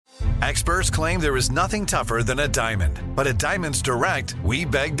Experts claim there is nothing tougher than a diamond. But at Diamonds Direct, we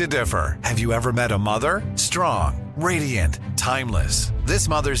beg to differ. Have you ever met a mother? Strong, radiant, timeless. This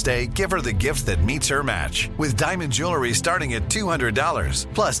Mother's Day, give her the gift that meets her match. With diamond jewelry starting at $200.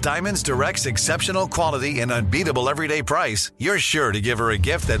 Plus Diamonds Direct's exceptional quality and unbeatable everyday price, you're sure to give her a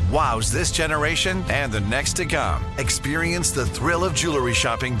gift that wows this generation and the next to come. Experience the thrill of jewelry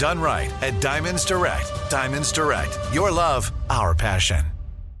shopping done right at Diamonds Direct. Diamonds Direct. Your love, our passion.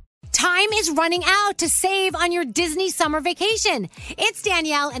 Time is running out to save on your Disney summer vacation. It's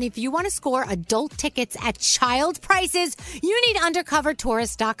Danielle, and if you want to score adult tickets at child prices, you need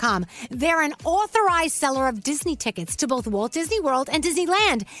UndercoverTourist.com. They're an authorized seller of Disney tickets to both Walt Disney World and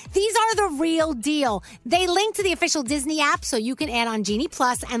Disneyland. These are the real deal. They link to the official Disney app so you can add on Genie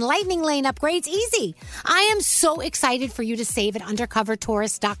Plus and Lightning Lane upgrades easy. I am so excited for you to save at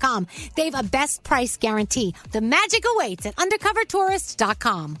UndercoverTourist.com. They have a best price guarantee. The magic awaits at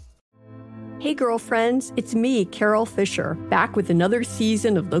UndercoverTourist.com. Hey girlfriends, it's me, Carol Fisher, back with another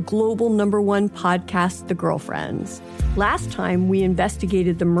season of the global #1 podcast, The Girlfriends. Last time, we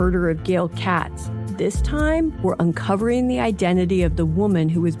investigated the murder of Gail Katz. This time, we're uncovering the identity of the woman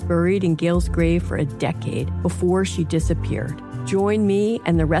who was buried in Gail's grave for a decade before she disappeared. Join me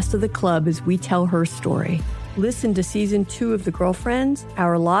and the rest of the club as we tell her story. Listen to Season 2 of The Girlfriends,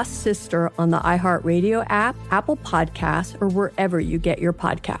 Our Lost Sister on the iHeartRadio app, Apple Podcasts, or wherever you get your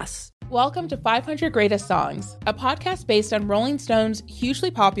podcasts. Welcome to 500 Greatest Songs, a podcast based on Rolling Stone's hugely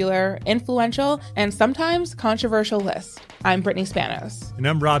popular, influential, and sometimes controversial list. I'm Brittany Spanos. And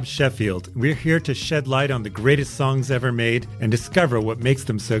I'm Rob Sheffield. We're here to shed light on the greatest songs ever made and discover what makes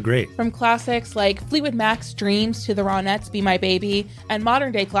them so great. From classics like Fleetwood Mac's Dreams to the Ronettes' Be My Baby, and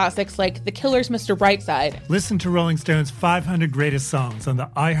modern-day classics like The Killer's Mr. Brightside. Listen to Rolling Stone's 500 Greatest Songs on the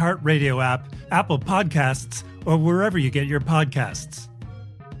iHeartRadio app, Apple Podcasts, or wherever you get your podcasts.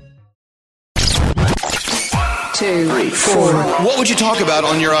 2, 3, 4. What would you talk about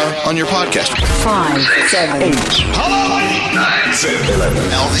on your podcast? 5, 7, 8. Hello, 9, 10, 11.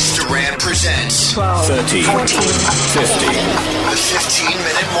 Elvis Duran presents 12, 13, 14, 15. The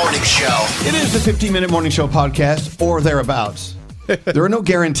 15-minute morning show. It is the 15-minute morning show podcast, or thereabouts. There are no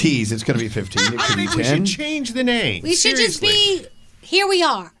guarantees it's going to be 15. It could be 10. We should change the name. We should just be, here we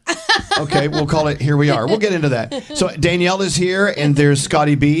are. Okay, we'll call it Here We Are. We'll get into that. So Danielle is here, and there's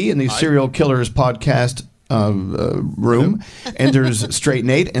Scotty B in the Serial Killers podcast room, and there's Straight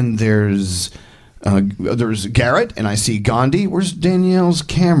Nate, and there's Garrett, and I see Gandhi. Where's Danielle's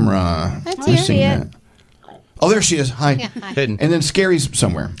camera? That's here. Oh, there she is. Hi. Yeah, hi. Hidden. And then Scary's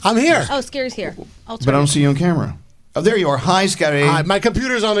somewhere. I'm here. Oh, Scary's here. But I don't see you on camera. Oh, there you are. Hi, Scary. Hi, my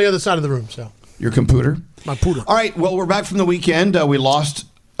computer's on the other side of the room, so. Your computer? My pooter. All right, well, we're back from the weekend. We lost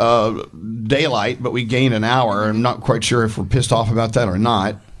daylight, but we gained an hour. I'm not quite sure if we're pissed off about that or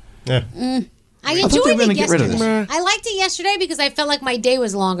not. Yeah. I thought they were enjoyed gonna it get rid of yesterday. this. I liked it yesterday because I felt like my day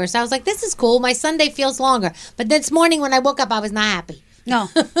was longer. So I was like, this is cool. My Sunday feels longer. But this morning when I woke up, I was not happy. No,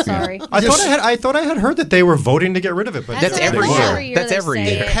 sorry. I thought I had heard that they were voting to get rid of it, but That's every year. That's every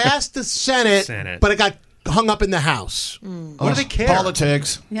year. It passed the Senate, but it got hung up in the House. What do they care?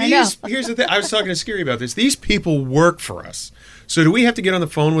 Politics. Yeah, Here's the thing. I was talking to Scary about this. These people work for us. So do we have to get on the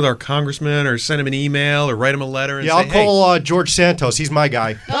phone with our congressman or send him an email or write him a letter and say, I'll call George Santos. He's my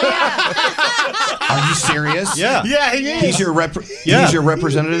guy. Oh, yeah. Are you serious? Yeah. Yeah, he is. He's your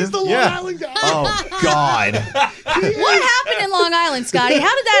representative? He's the Long Island guy. Oh, God. What happened in Long Island, Scotty?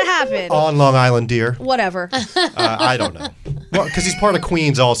 How did that happen? On Long Island, dear. Whatever. I don't know. Well, because he's part of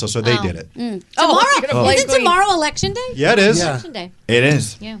Queens also, so they did it. Tomorrow? Isn't tomorrow election day? Yeah, it is. Yeah. Election day. It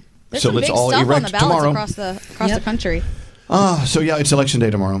is. Yeah. So let's big all stuff erect on the ballots tomorrow. across the country. So yeah, it's election day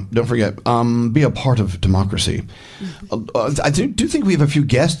tomorrow. Don't forget. Be a part of democracy. I do think we have a few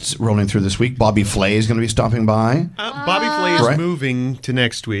guests rolling through this week. Bobby Flay is going to be stopping by. Bobby Flay is Right. moving to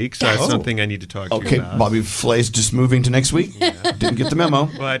next week, so that's something I need to talk to you Okay, about. Bobby Flay's just moving to next week. Didn't get the memo.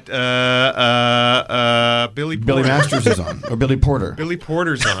 But Billy Masters is on, or Billy Porter. Billy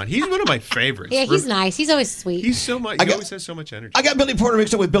Porter's on. He's one of my favorites. Yeah, he's nice. He's always sweet. He's so much. He always has so much energy. I got Billy Porter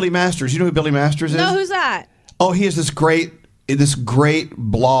mixed up with Billy Masters. You know who Billy Masters is? No, who's that? Oh, he has this great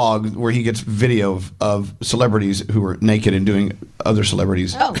blog where he gets video of celebrities who are naked and doing other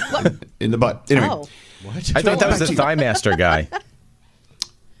celebrities in the butt. Anyway, What? I thought that was the Thigh Master guy.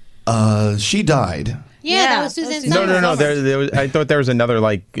 She died. Yeah, that was Suzanne No. Summers. There was, I thought there was another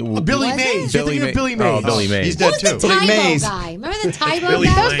like Billy Mays. You're thinking of Billy Mays. Oh, Billy Mays. He's dead too. Who's the Tybo guy? Remember the Tybo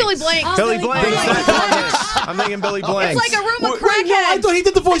guy? That was Billy Blank. Oh, Billy Blanks. I'm thinking Billy Blanks. It's like a room of Wait, no, I crackheads. thought he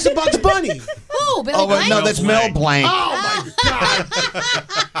did the voice of Bugs Bunny. Who? Billy Oh, Blank? no, that's Mel Blanc. Oh my God.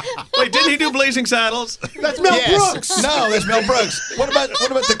 Wait, didn't he do Blazing Saddles? That's Mel Brooks. No, that's Mel Brooks. What about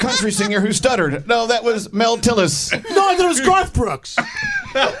the country country singer who stuttered. No, that was Mel Tillis. No, I thought it was Garth Brooks.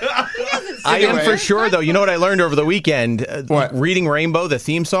 I am for sure, though. You know what I learned over the weekend? Reading Rainbow, the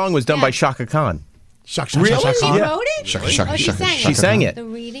theme song, was done by Shaka Khan. Really? She wrote it? She sang it. The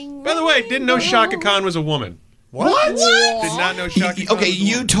reading. By the way, didn't know Shaka Khan was a woman. What? Did not know Shaka Khan. Okay,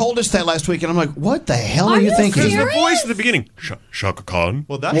 you told us that last week, and I'm like, what the hell are you thinking? Because the voice at the beginning, Shaka Khan.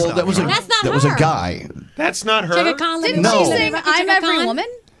 Well, that was a guy. That's not her. Shaka Khan. Didn't she sing I'm Every Woman?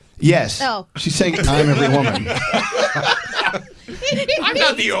 Yes. Oh. She's saying I'm Every Woman. I'm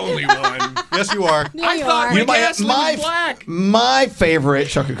not the only one. Yes, you are. Yeah, you are. Rick Astley was black. My favorite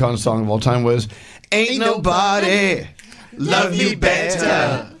Shaka Khan song of all time was Ain't Nobody Love Me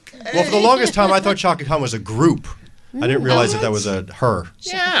Better. Well, for the longest time, I thought Shaka Khan was a group. I didn't realize that was a her.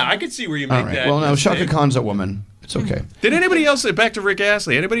 Yeah, I could see where you All make right. that. Well, no, mistake. Shaka Khan's a woman. It's okay. Did anybody else, back to Rick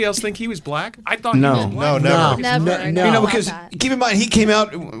Astley, anybody else think he was black? I thought he was black. Never. You know, because keep in mind, he came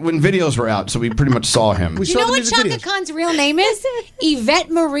out when videos were out, so we pretty much saw him. You know what Shaka Khan's real name is? Yvette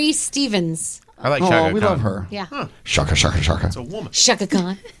Marie Stevens. I like Shaka Khan. We love her. Yeah. Shaka. It's a woman. Shaka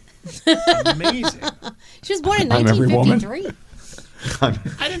Khan. Amazing. She was born in I'm every woman. 1953.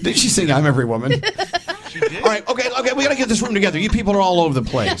 Did she sing I'm Every Woman? She did. All right, okay, we got to get this room together. You people are all over the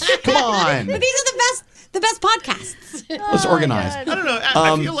place. Come on. But these are the best podcasts. Let's organize. I don't know.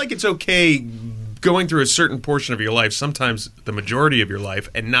 I feel like it's okay going through a certain portion of your life, sometimes the majority of your life,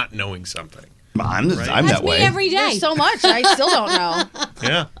 and not knowing something. I'm That's that me way. every day. There's so much I still don't know.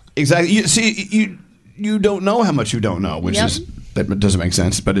 Yeah. Exactly. You don't know how much you don't know, which is that doesn't make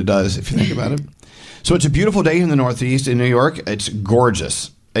sense, but it does if you think about it. So it's a beautiful day in the Northeast in New York. It's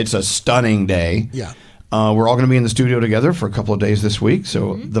gorgeous. It's a stunning day. Yeah. We're all going to be in the studio together for a couple of days this week,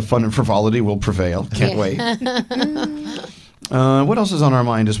 so the fun and frivolity will prevail. Can't wait. What else is on our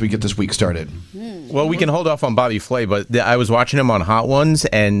mind as we get this week started? Well, we can hold off on Bobby Flay, but I was watching him on Hot Ones,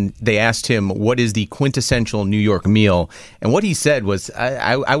 and they asked him, what is the quintessential New York meal? And what he said was,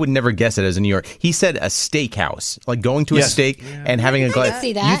 I would never guess it as a New York. He said a steakhouse, like going to a steak and having a glass.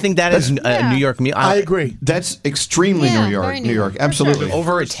 see that. You think that is a New York meal? I agree. That's extremely New York. very New York, absolutely.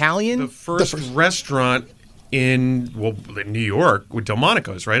 Over Italian? The first restaurant in New York with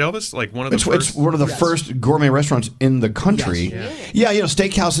Delmonico's, right, Elvis? Like one of the first. It's one of the first gourmet restaurants in the country. Yes. Yeah,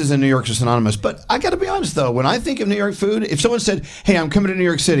 steakhouses in New York are synonymous. But I got to be honest, though, when I think of New York food, if someone said, "Hey, I'm coming to New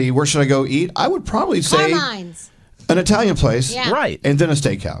York City, where should I go eat?" I would probably say Carmine's. an Italian place, Yeah. Right. and then a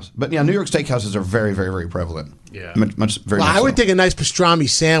steakhouse. But yeah, New York steakhouses are very, very, very prevalent. Yeah. Very Well, much I would so. think a nice pastrami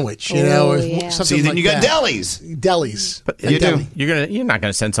sandwich, or something See, then like you got that. delis. Delis. But You do. You're not going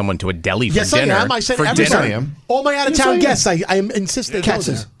to send someone to a deli for Yes, dinner. I am. I send for every dinner. time. All my out-of-town guests, I insist they go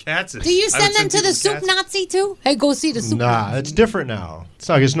Katz's. there. Katz's. Do you I would send them to the people soup Katz's. Nazi too? Hey, go see the soup. Nah, it's different now.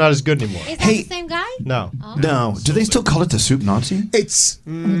 It's not as good anymore. Is that Hey. the same guy? No. No. Do they still call it the Soup Nazi? It's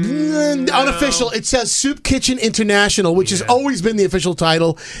unofficial. It says Soup Kitchen International, which has always been the official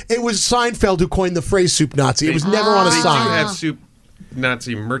title. It was Seinfeld who coined the phrase Soup Nazi. It was never on a They do sign. have soup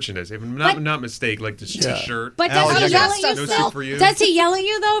Nazi merchandise. If I'm not mistake, like this T-shirt. But does he yell at No you? soup for you. Does he yell at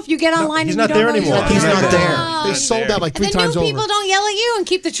you though if you get online he's and not you don't there know anymore. He's not there. Oh. They sold out like 3 the times new over. people don't yell at you and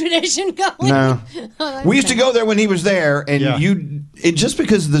keep the tradition going. No. Oh, We used to go there when he was there, and just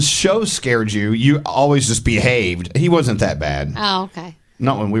because the show scared you, you always just behaved. He wasn't that bad. Oh, okay.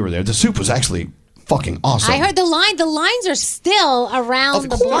 Not when we were there. The soup was actually fucking awesome. I heard the lines are still around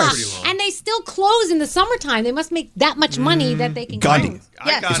the block, and they still close in the summertime. They must make that much money that they can Gandhi. close.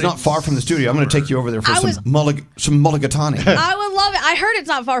 Yes. It's not far from the studio. I'm going to take you over there for some mulligatawny. I would love it. I heard it's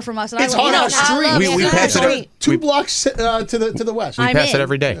not far from us. And It's I would on love our it. street. I love We it. pass it. 2 blocks to the west. We I'm pass in. it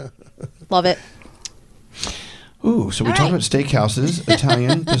every day. Love it. Ooh, so we talked about steakhouses,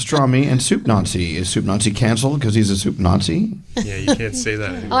 Italian, pastrami, and Soup Nazi. Is Soup Nazi canceled because he's a Soup Nazi? Yeah, you can't say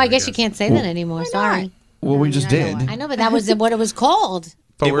that anymore. Oh, I guess you can't say that anymore. Sorry. Well, we just did. I know, but that was what it was called.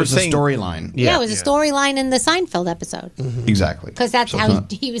 But It we're was a saying storyline. Yeah, it was a storyline in the Seinfeld episode. Exactly. Because that's So how it's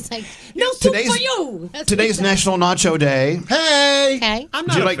not- he was like, no soup for you. That's what he Today's said. National Nacho Day. Hey! Okay. I'm Do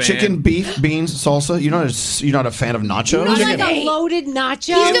not you a like fan. chicken, beef, beans, salsa? You're not a fan of nachos? You like a loaded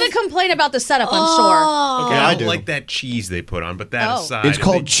nacho? He's going to complain about the setup, I'm Oh. sure. Okay, Yeah, I I don't do. like that cheese they put on, but that Oh. aside, It's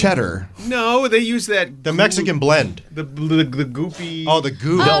called cheddar. No, they use that The Mexican blend. the goopy. Oh, the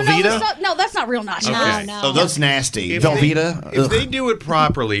goo. Oh, no, that's not real nacho. Okay. No. Oh, that's nasty. If Velveeta? If they do it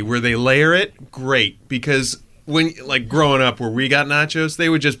properly, where they layer it, great. Because when, like, growing up, where we got nachos, they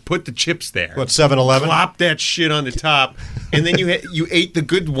would just put the chips there. What, 7-Eleven? Plop that shit on the top, and then you ate the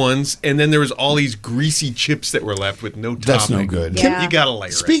good ones, and then there was all these greasy chips that were left with no topping. That's no good. Yeah. You gotta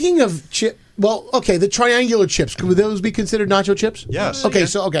layer it. Speaking of chip, well, okay, the triangular chips, could those be considered nacho chips? Yes. Okay,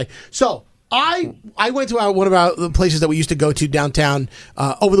 so I went to one of the places that we used to go to downtown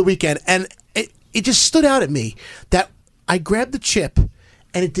over the weekend, and it just stood out at me that I grabbed the chip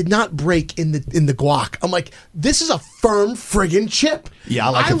and it did not break in the guac. I'm like, this is a firm friggin' chip. Yeah, I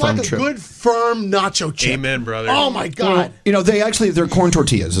like a firm chip. Good firm nacho chip. Amen, brother. Oh my God. Well, they're corn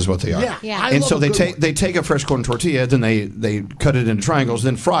tortillas is what they are. Yeah. And so they take a fresh corn tortilla, then they cut it into triangles,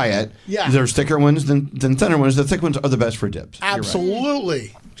 then fry it. Yeah. There's thicker ones than thinner ones. The thick ones are the best for dips. Absolutely.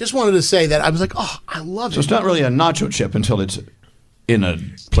 Right. Just wanted to say that. I was like, oh, I love it. So it's not really a nacho chip until it's in a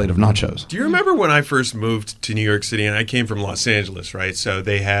plate of nachos. Do you remember when I first moved to New York City, and I came from Los Angeles, right? So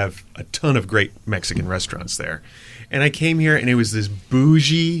they have a ton of great Mexican restaurants there. And I came here, and it was this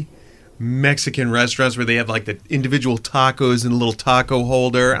bougie Mexican restaurants where they have like the individual tacos in a little taco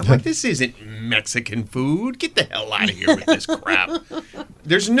holder. I'm like, this isn't Mexican food. Get the hell out of here with this crap.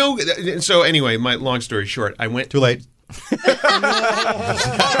 There's no... So anyway, my long story short, I went... Too late.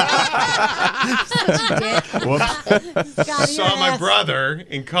 Saw my brother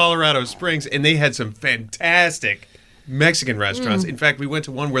in Colorado Springs, and they had some fantastic Mexican restaurants. In fact, we went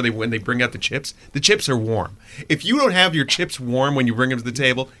to one where when they bring out the chips are warm. If you don't have your chips warm when you bring them to the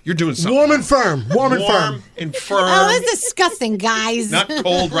table, you're doing something warm and firm. Warm and firm. Oh, that's disgusting, guys. Not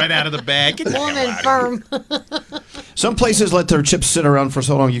cold right out of the bag. Get the warm hell and out firm. of here. Some places let their chips sit around for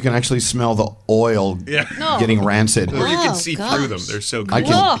so long you can actually smell the oil getting rancid. Or you can see through them. They're so good.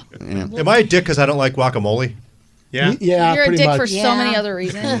 Am I a dick because I don't like guacamole? Yeah. You're a dick for so many other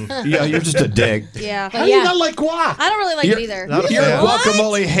reasons. Yeah, you're just a dick. Yeah. How do you not like guac? I don't really like it either. You're a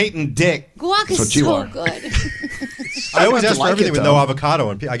guacamole hating dick. Guac is so good. I always ask for everything with no avocado,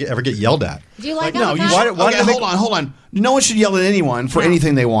 and I ever get yelled at. Do you like avocado? Hold on. No one should yell at anyone for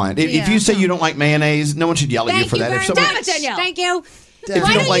anything they want. If you say you don't like mayonnaise, no one should yell at you for that. Damn it, Danielle. Thank you. If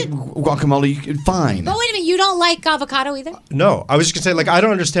you don't like guacamole, fine. But wait a minute, you don't like avocado either? No, I was just going to say, I don't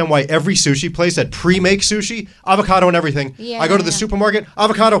understand why every sushi place that pre-make sushi, avocado and everything. I go to the supermarket,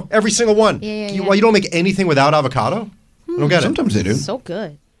 avocado, every single one. Why you don't make anything without avocado? I don't get it. Sometimes they do. So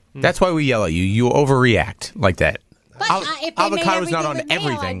good. That's why we yell at you. You overreact like that. But if they avocado's made not on with mayo,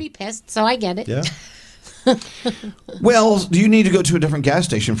 everything. I'd be pissed, so I get it. Yeah. Well, you need to go to a different gas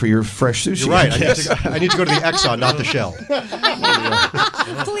station for your fresh sushi. You're right. I need to go to the Exxon, not the Shell.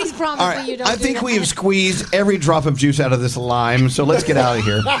 Please promise All right. me you don't I do think that. we have squeezed every drop of juice out of this lime, so let's get out of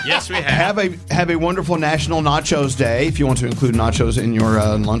here. Yes, we have. Have a wonderful National Nachos Day. If you want to include nachos in your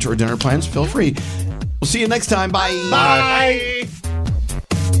lunch or dinner plans, feel free. We'll see you next time. Bye. Bye.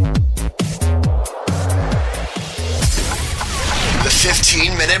 The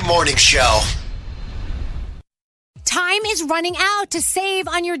 15-minute morning show. Time is running out to save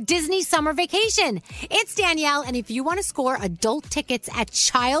on your Disney summer vacation. It's Danielle, and if you want to score adult tickets at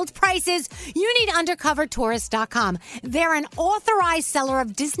child prices, you need UndercoverTourist.com. They're an authorized seller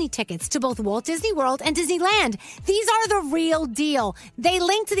of Disney tickets to both Walt Disney World and Disneyland. These are the real deal. They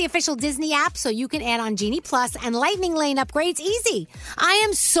link to the official Disney app so you can add on Genie Plus and Lightning Lane upgrades easy. I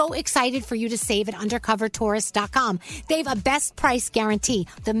am so excited for you to save at UndercoverTourist.com. They've a best price guarantee.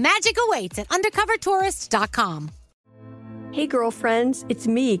 The magic awaits at UndercoverTourist.com. Hey girlfriends, it's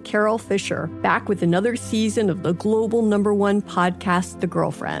me, Carol Fisher, back with another season of the global #1 podcast, The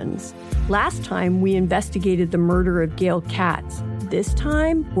Girlfriends. Last time, we investigated the murder of Gail Katz. This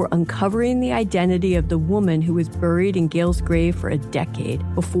time, we're uncovering the identity of the woman who was buried in Gail's grave for a decade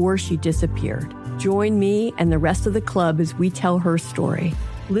before she disappeared. Join me and the rest of the club as we tell her story.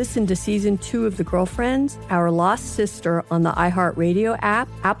 Listen to Season 2 of The Girlfriends, Our Lost Sister on the iHeartRadio app,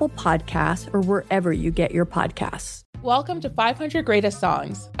 Apple Podcasts, or wherever you get your podcasts. Welcome to 500 Greatest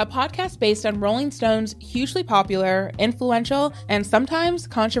Songs, a podcast based on Rolling Stone's hugely popular, influential, and sometimes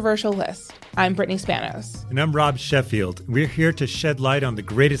controversial list. I'm Brittany Spanos. And I'm Rob Sheffield. We're here to shed light on the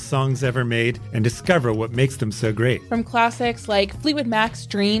greatest songs ever made and discover what makes them so great. From classics like Fleetwood Mac's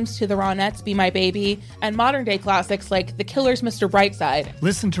Dreams to the Ronettes' Be My Baby, and modern-day classics like The Killer's Mr. Brightside.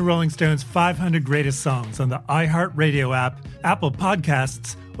 Listen to Rolling Stone's 500 Greatest Songs on the iHeartRadio app, Apple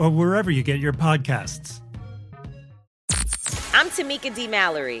Podcasts, or wherever you get your podcasts. I'm Tamika D.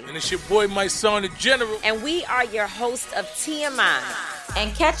 Mallory. And it's your boy, my son, the General. And we are your hosts of TMI.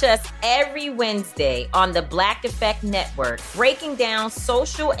 And catch us every Wednesday on the Black Effect Network, breaking down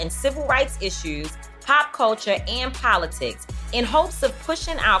social and civil rights issues, pop culture, and politics in hopes of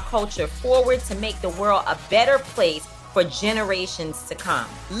pushing our culture forward to make the world a better place for generations to come.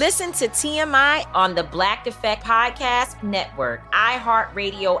 Listen to TMI on the Black Effect Podcast Network,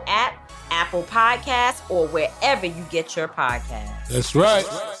 iHeartRadio app, Apple Podcasts, or wherever you get your podcasts. That's right.